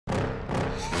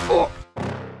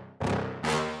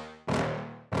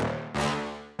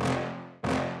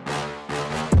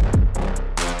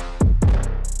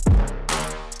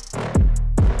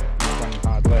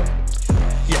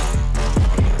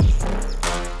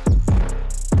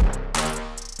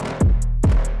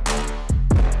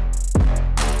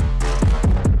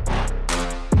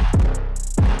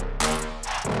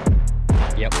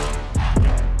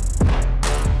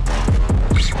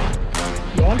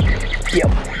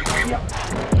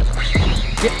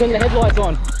Get, turn the headlights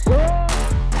on.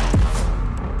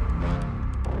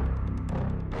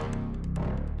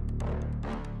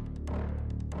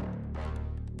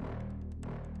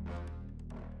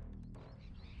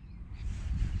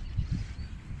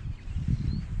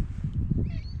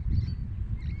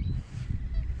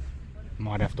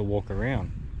 Might have to walk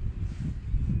around.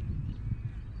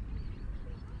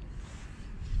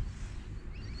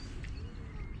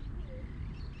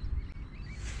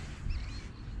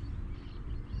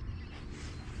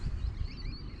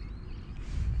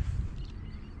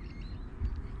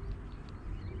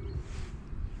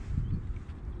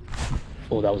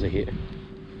 Oh, that was a hit.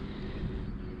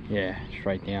 Yeah,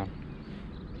 straight down.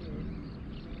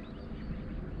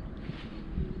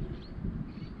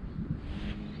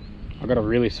 I got a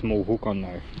really small hook on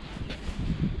though.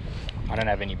 I don't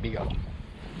have any bigger.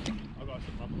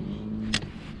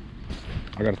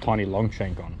 I got a tiny long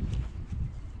shank on.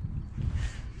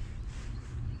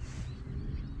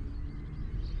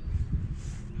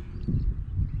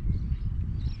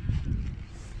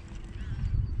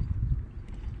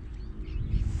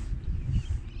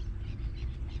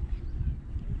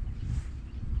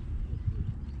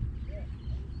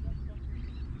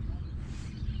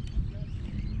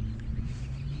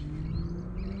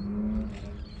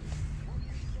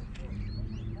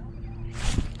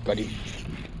 Got him.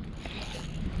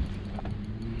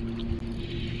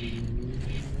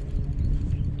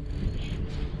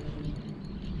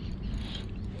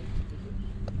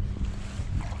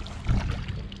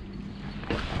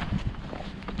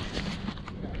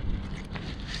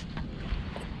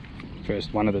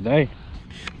 First one of the day.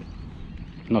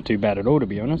 Not too bad at all, to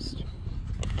be honest.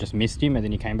 Just missed him and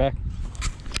then he came back.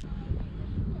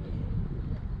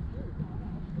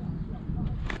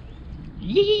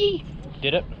 Yee!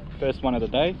 Did it. First one of the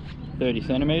day, 30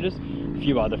 centimeters. A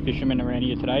few other fishermen around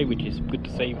here today, which is good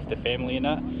to see with the family and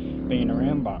that being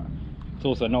around, but it's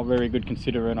also not very good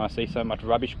considering I see so much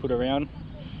rubbish put around.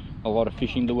 A lot of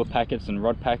fishing lure packets and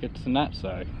rod packets and that,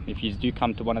 so if you do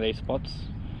come to one of these spots,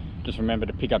 just remember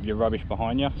to pick up your rubbish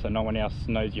behind you so no one else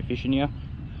knows you're fishing here.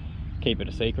 Keep it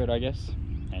a secret, I guess,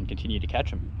 and continue to catch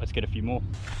them. Let's get a few more.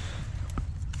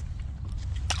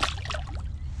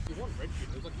 You want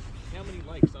redfin? There's like how many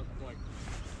lakes up like?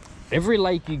 Every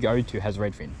lake you go to has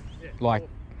redfin. Yeah, like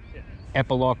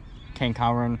Epilock,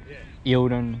 Kankurran,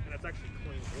 Eildon. And it's actually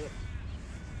clean water.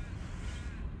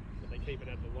 But they keep it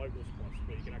at the local spots,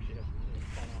 but you can actually have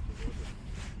fun afterwards.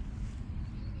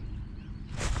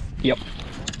 Yep.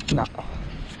 No.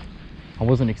 I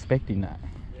wasn't expecting that.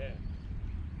 Yeah.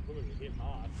 Look at it hit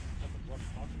hard. That's a lot of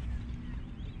fucking.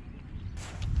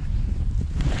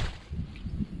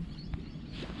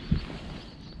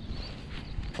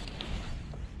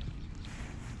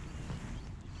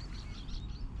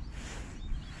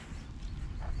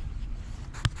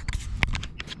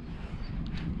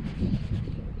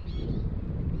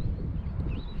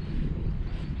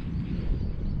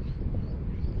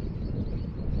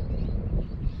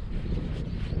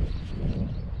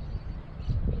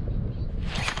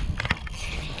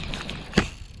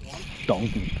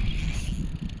 Donkey.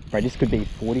 Right, this could be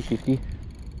 40, 50. Really?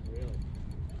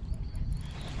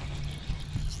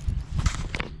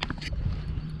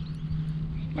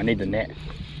 I need the net.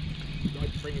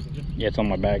 Yeah, it's on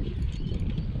my bag.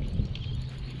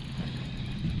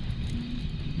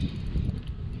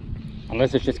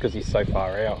 Unless it's just because he's so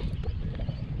far out.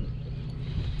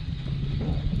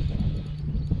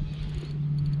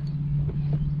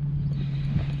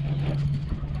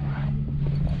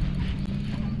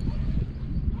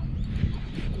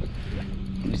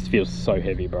 This feels so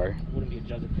heavy, bro. Wouldn't be a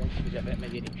judge of drugs because that may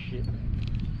get him shit.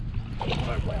 No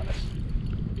way on this.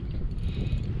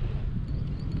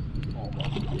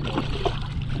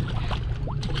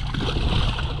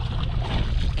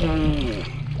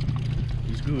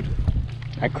 He's good.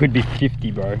 That could be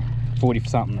 50, bro. 40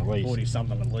 something at least. 40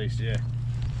 something at least, yeah.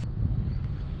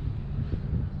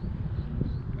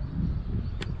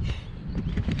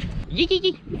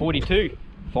 Yee 42.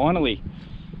 Finally.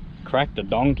 Cracked a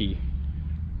donkey.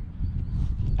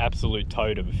 Absolute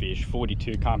toad of a fish.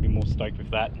 42, can't be more stoked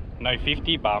with that. No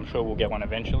 50, but I'm sure we'll get one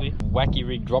eventually. Wacky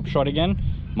rig drop shot again.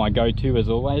 My go-to as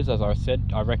always. As I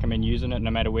said, I recommend using it no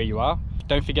matter where you are.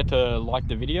 Don't forget to like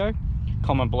the video,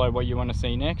 comment below what you want to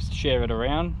see next, share it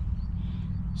around,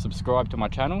 subscribe to my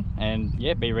channel, and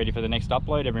yeah, be ready for the next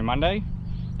upload every Monday,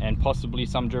 and possibly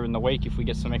some during the week if we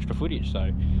get some extra footage.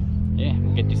 So yeah,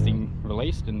 we'll get this thing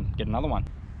released and get another one.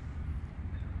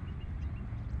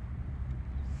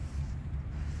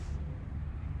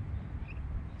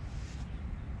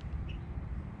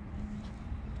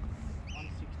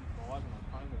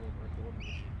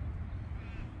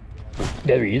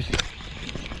 There he is.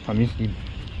 I missed him.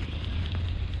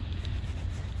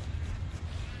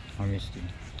 I missed him.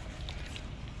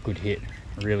 Good hit.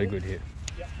 Really good hit.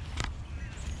 Yep.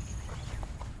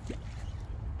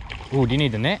 Oh, do you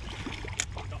need the net?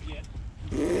 Not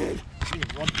yet.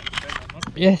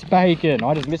 Yes, bacon.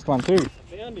 I just missed one too.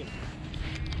 I found him.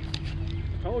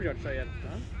 I told you I'd show you how it's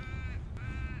done.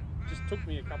 Just took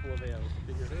me a couple of hours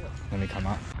to figure it out. Let me come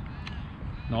up.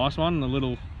 Nice one, the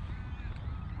little...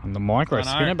 On the micro I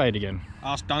know. spinnerbait again.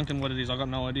 Ask Duncan what it is, I got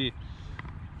no idea.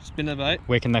 Spinnerbait,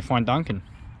 Where can they find Duncan?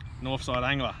 Northside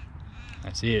Angler.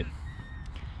 That's it.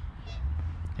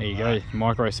 There you go.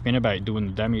 Micro spinnerbait doing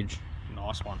the damage.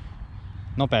 Nice one.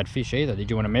 Not bad fish either.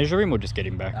 Did you want to measure him or just get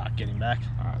him back? Get him back.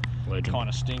 Alright, legend. Kind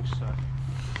of stinks, so...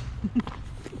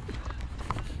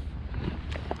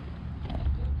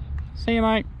 See you,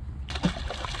 mate.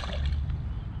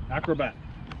 Acrobat.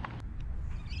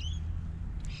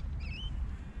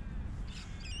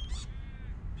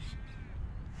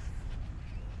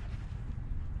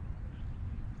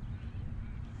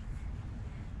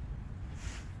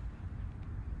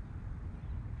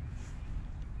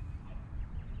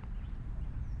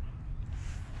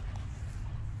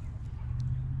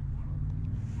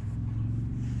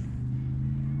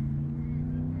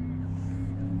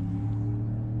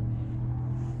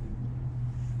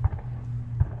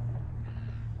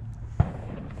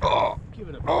 Give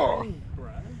it a bang,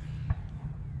 Brad.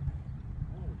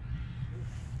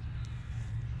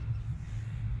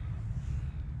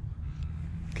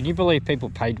 Can you believe people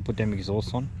pay to put them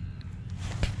exhausts on?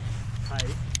 Hey.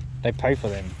 They pay for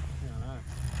them. Yeah, I know.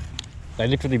 They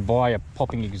literally buy a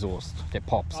popping exhaust that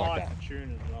pops like that. It's a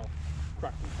tune as well.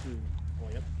 Crack the tune. Oh,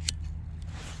 yep.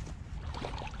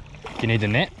 Do you need the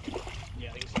net? Yeah,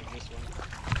 I think it's like this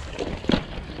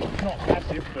one. Not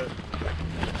massive, but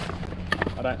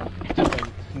I don't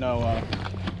definitely no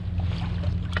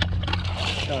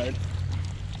showed.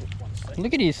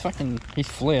 Look at his fucking, he's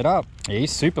flared up. Yeah,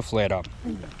 he's super flared up.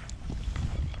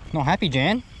 Not happy,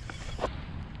 Jan.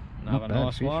 Another Not bad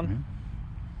nice fish, one. man.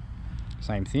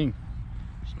 Same thing.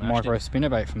 Smashed Micro it.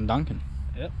 spinnerbait from Duncan.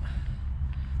 Yep.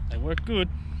 They work good.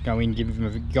 Go in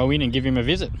and give him a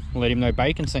visit. Let him know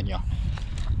Bacon sent you.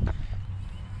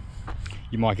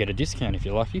 You might get a discount if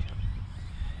you're lucky.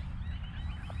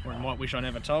 Or I might wish I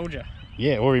never told you.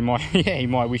 Yeah, or he might. Yeah, he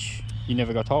might wish you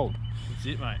never got told. That's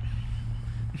it, mate.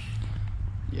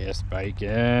 Yes,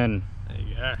 Bacon. There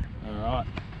you go. Alright.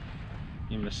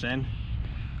 Give him a send.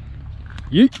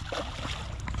 Yeet.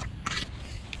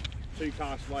 2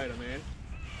 casts later, man.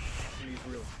 And he's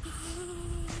real.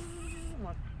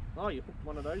 Oh, you hooked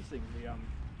one of those things,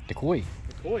 The koi.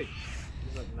 the koi.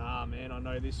 He's like, nah, man, I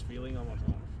know this feeling. I'm like,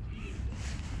 oh.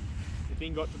 The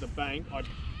thing got to the bank, I'd...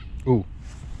 Ooh.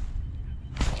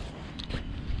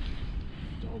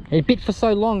 He bit for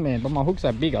so long, man, but my hook's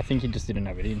so big, I think he just didn't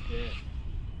have it in. Yeah.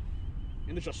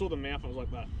 And then I saw the mouth, I was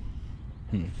like that.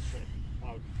 Hmm.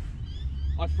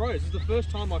 I froze. This is the first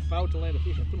time I failed to land a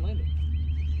fish. I couldn't land it.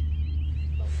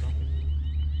 That was something.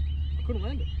 I couldn't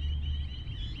land it.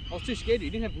 I was too scared. He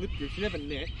didn't have lip grips, he didn't have a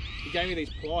net. He gave me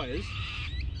these pliers,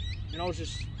 and I was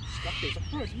just stuck there. He's like,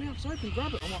 bro, his mouth's open,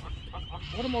 grab it. I'm like,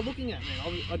 what am I looking at,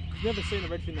 man? I'd never seen a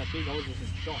redfin that big. I was just in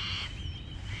shock.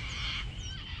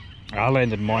 I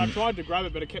landed And mine. I tried to grab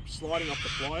it, but it kept sliding off the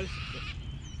pliers.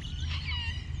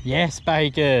 Yes,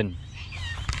 Bacon.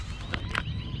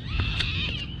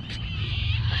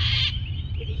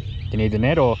 You need the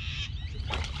net or?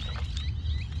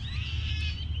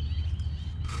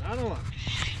 Another one.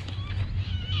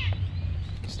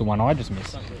 It's the one I just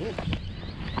missed.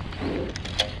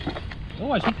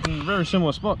 Always hooked in a very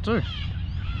similar spot too.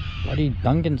 Bloody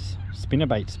Duncan's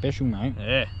spinnerbait special, mate.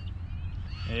 Yeah.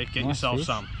 Yeah, get Nice yourself fish.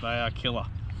 some. They are killer.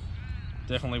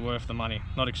 Definitely worth the money.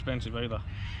 Not expensive either.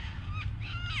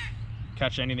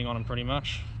 Catch anything on them pretty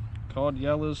much. Cod,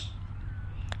 yellers.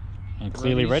 And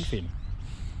clearly Reddies. redfin.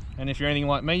 And if you're anything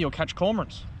like me, you'll catch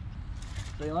cormorants.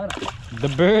 See you later. The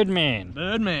Birdman.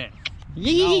 Birdman.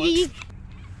 Yee.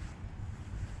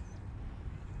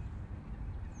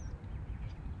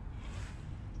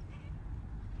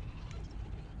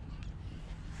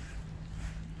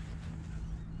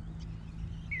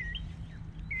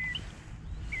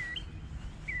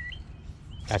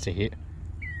 That's a hit.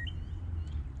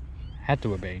 Had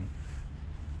to have been.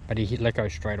 But he let go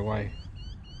straight away.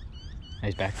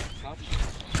 He's back.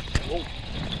 Oh,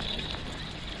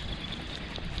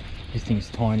 This thing's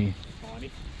tiny.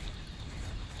 tiny.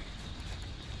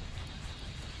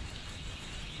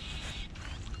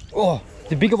 Oh,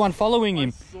 the bigger one following him.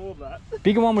 I saw that.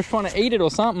 Bigger one was trying to eat it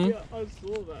or something. Yeah, I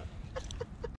saw that.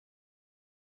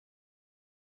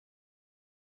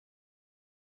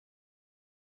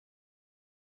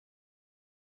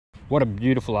 What a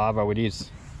beautiful arvo it is.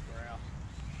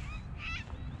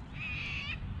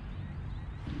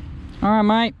 Wow. Alright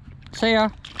mate, see ya.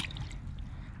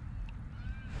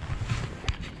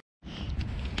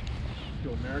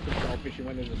 Do American style fishing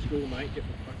when there's a school, mate. Get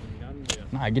the fucking guns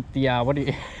out. No, get the what do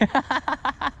you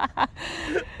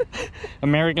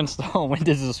American style when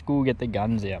there's a school, get the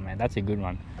guns out, man. That's a good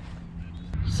one.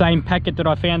 Same packet that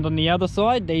I found on the other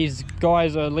side. These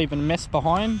guys are leaving a mess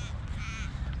behind.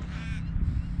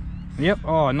 Yep.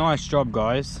 Oh, nice job,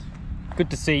 guys.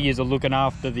 Good to see you are looking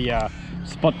after the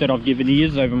spot that I've given you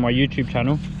over my YouTube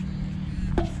channel.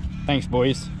 Thanks,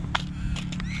 boys.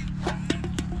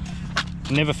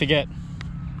 Never forget,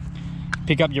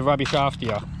 pick up your rubbish after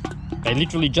you. They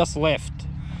literally just left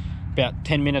about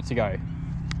 10 minutes ago.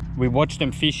 We watched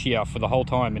them fish here for the whole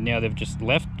time, and now they've just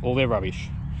left all their rubbish.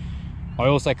 I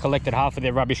also collected half of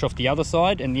their rubbish off the other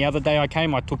side, and the other day I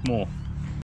came, I took more.